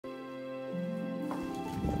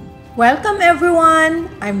Welcome everyone!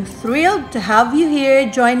 I'm thrilled to have you here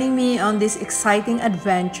joining me on this exciting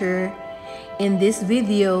adventure. In this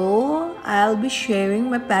video, I'll be sharing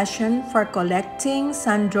my passion for collecting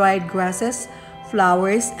sun-dried grasses,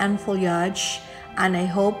 flowers, and foliage, and I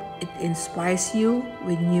hope it inspires you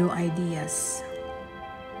with new ideas.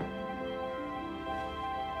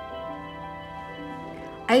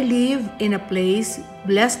 I live in a place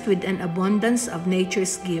blessed with an abundance of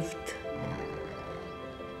nature's gift.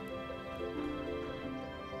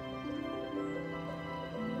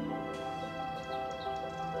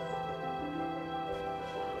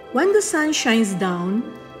 When the sun shines down,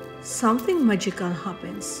 something magical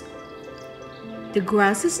happens. The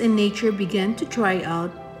grasses in nature begin to dry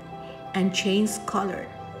out and change color,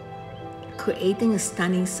 creating a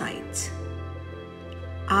stunning sight.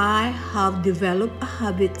 I have developed a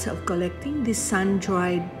habit of collecting these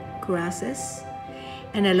sun-dried grasses,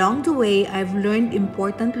 and along the way, I've learned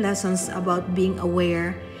important lessons about being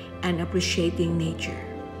aware and appreciating nature.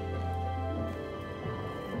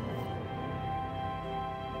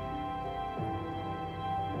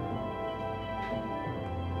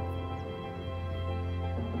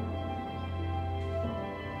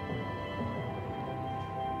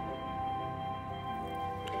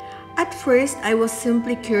 At first, I was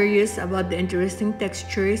simply curious about the interesting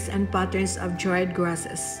textures and patterns of dried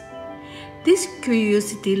grasses. This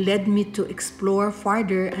curiosity led me to explore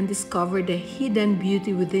farther and discover the hidden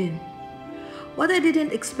beauty within. What I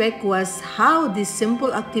didn't expect was how this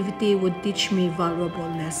simple activity would teach me valuable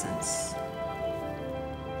lessons.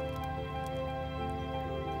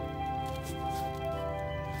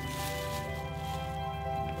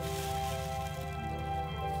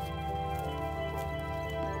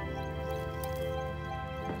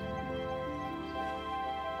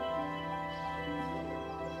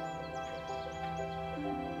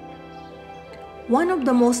 One of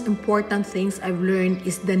the most important things I've learned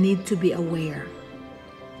is the need to be aware.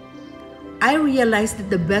 I realized that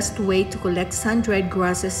the best way to collect sun-dried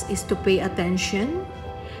grasses is to pay attention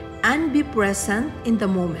and be present in the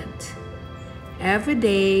moment. Every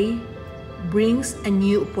day brings a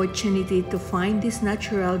new opportunity to find these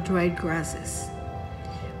natural dried grasses.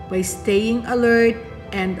 By staying alert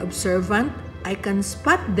and observant, I can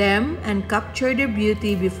spot them and capture their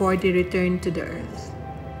beauty before they return to the earth.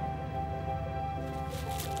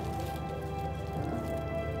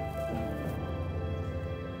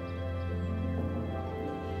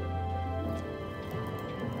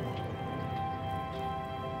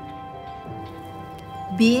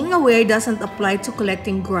 Being aware doesn't apply to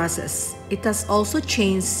collecting grasses. It has also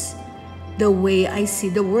changed the way I see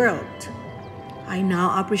the world. I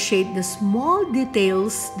now appreciate the small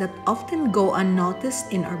details that often go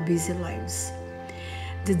unnoticed in our busy lives.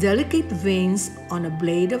 The delicate veins on a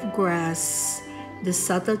blade of grass, the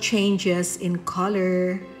subtle changes in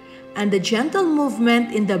color, and the gentle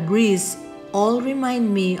movement in the breeze all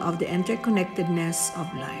remind me of the interconnectedness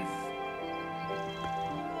of life.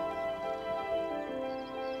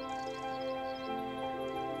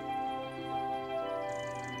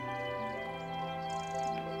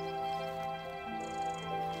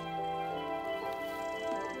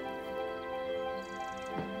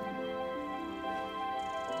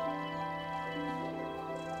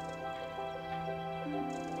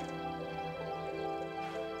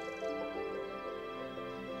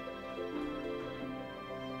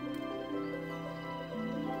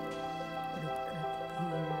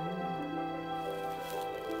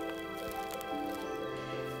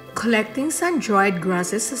 Collecting sun-dried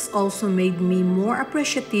grasses has also made me more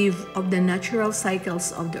appreciative of the natural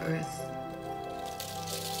cycles of the earth.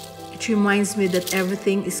 It reminds me that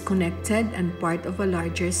everything is connected and part of a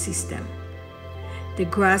larger system. The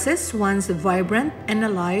grasses, once vibrant and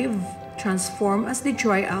alive, transform as they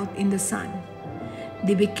dry out in the sun.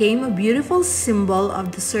 They became a beautiful symbol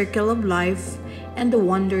of the circle of life and the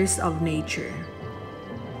wonders of nature.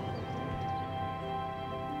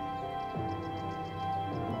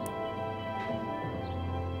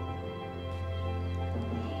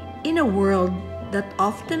 In a world that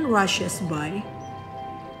often rushes by,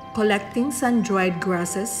 collecting sun-dried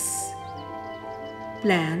grasses,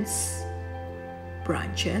 plants,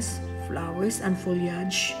 branches, flowers, and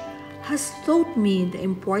foliage has taught me the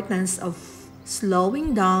importance of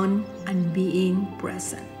slowing down and being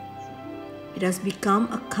present. It has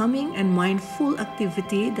become a calming and mindful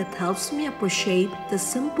activity that helps me appreciate the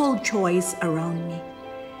simple joys around me.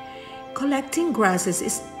 Collecting grasses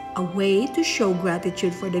is a way to show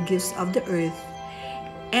gratitude for the gifts of the earth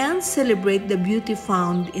and celebrate the beauty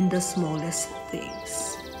found in the smallest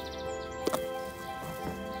things.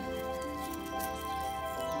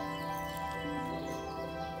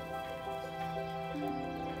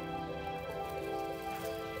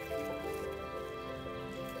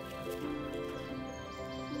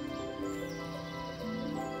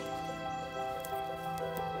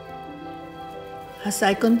 As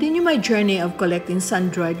I continue my journey of collecting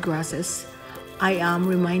sun-dried grasses, I am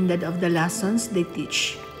reminded of the lessons they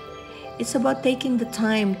teach. It's about taking the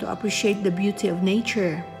time to appreciate the beauty of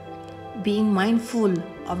nature, being mindful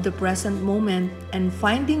of the present moment, and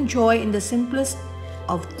finding joy in the simplest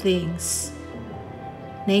of things.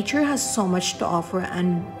 Nature has so much to offer,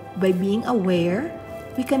 and by being aware,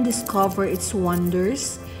 we can discover its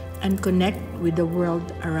wonders and connect with the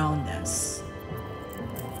world around us.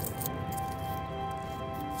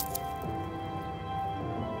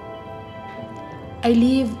 I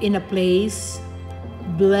live in a place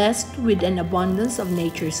blessed with an abundance of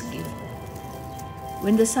nature's gift.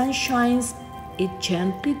 When the sun shines, it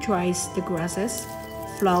gently dries the grasses,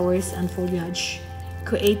 flowers, and foliage,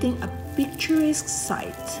 creating a picturesque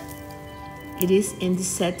sight. It is in this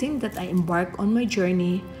setting that I embark on my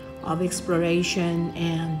journey of exploration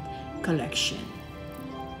and collection.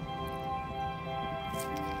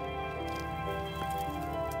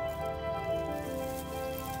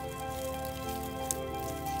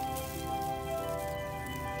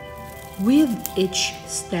 With each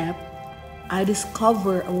step, I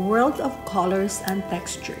discover a world of colors and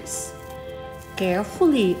textures.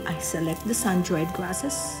 Carefully, I select the sun-dried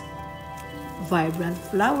grasses, vibrant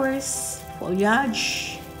flowers,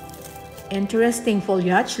 foliage, interesting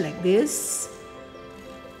foliage like this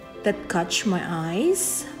that catch my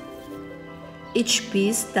eyes. Each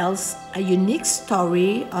piece tells a unique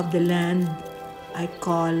story of the land I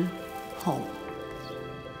call home.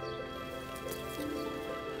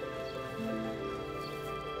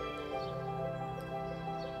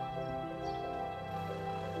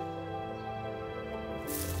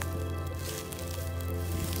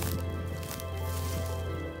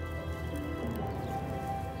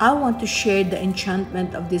 I want to share the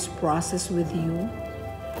enchantment of this process with you.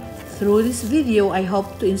 Through this video, I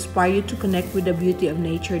hope to inspire you to connect with the beauty of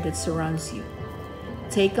nature that surrounds you.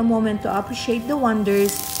 Take a moment to appreciate the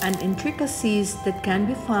wonders and intricacies that can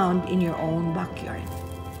be found in your own backyard.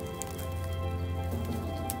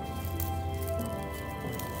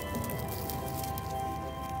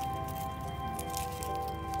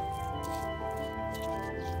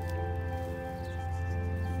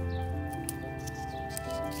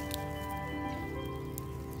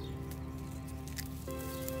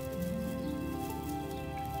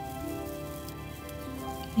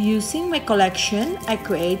 Using my collection, I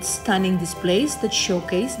create stunning displays that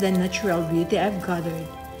showcase the natural beauty I've gathered.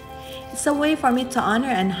 It's a way for me to honor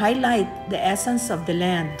and highlight the essence of the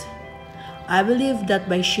land. I believe that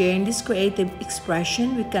by sharing this creative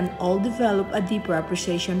expression, we can all develop a deeper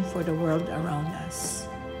appreciation for the world around us.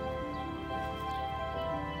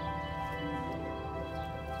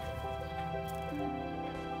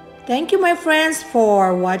 Thank you, my friends,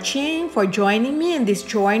 for watching, for joining me in this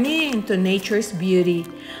journey into nature's beauty.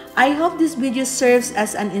 I hope this video serves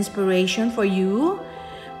as an inspiration for you,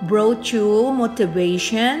 brought you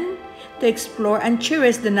motivation to explore and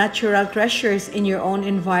cherish the natural treasures in your own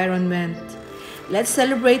environment. Let's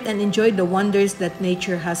celebrate and enjoy the wonders that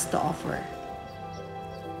nature has to offer.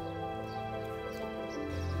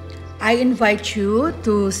 I invite you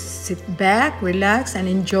to sit back, relax, and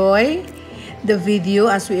enjoy the video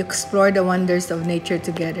as we explore the wonders of nature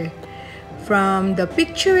together. From the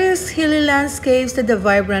picturesque hilly landscapes to the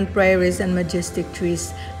vibrant prairies and majestic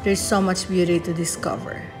trees, there's so much beauty to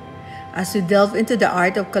discover. As we delve into the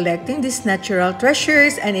art of collecting these natural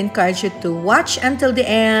treasures, I encourage you to watch until the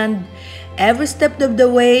end. Every step of the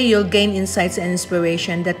way, you'll gain insights and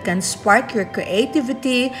inspiration that can spark your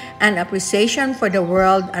creativity and appreciation for the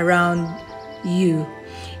world around you.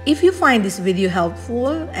 If you find this video helpful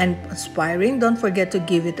and inspiring, don't forget to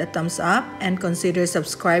give it a thumbs up and consider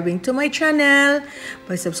subscribing to my channel.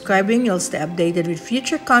 By subscribing, you'll stay updated with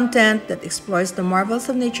future content that explores the marvels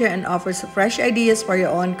of nature and offers fresh ideas for your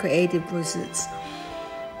own creative pursuits.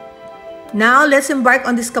 Now, let's embark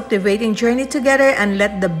on this captivating journey together and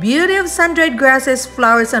let the beauty of sun-dried grasses,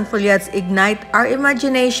 flowers, and foliage ignite our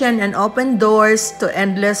imagination and open doors to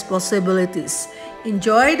endless possibilities.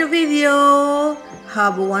 Enjoy the video!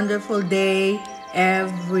 Have a wonderful day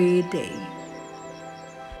every day.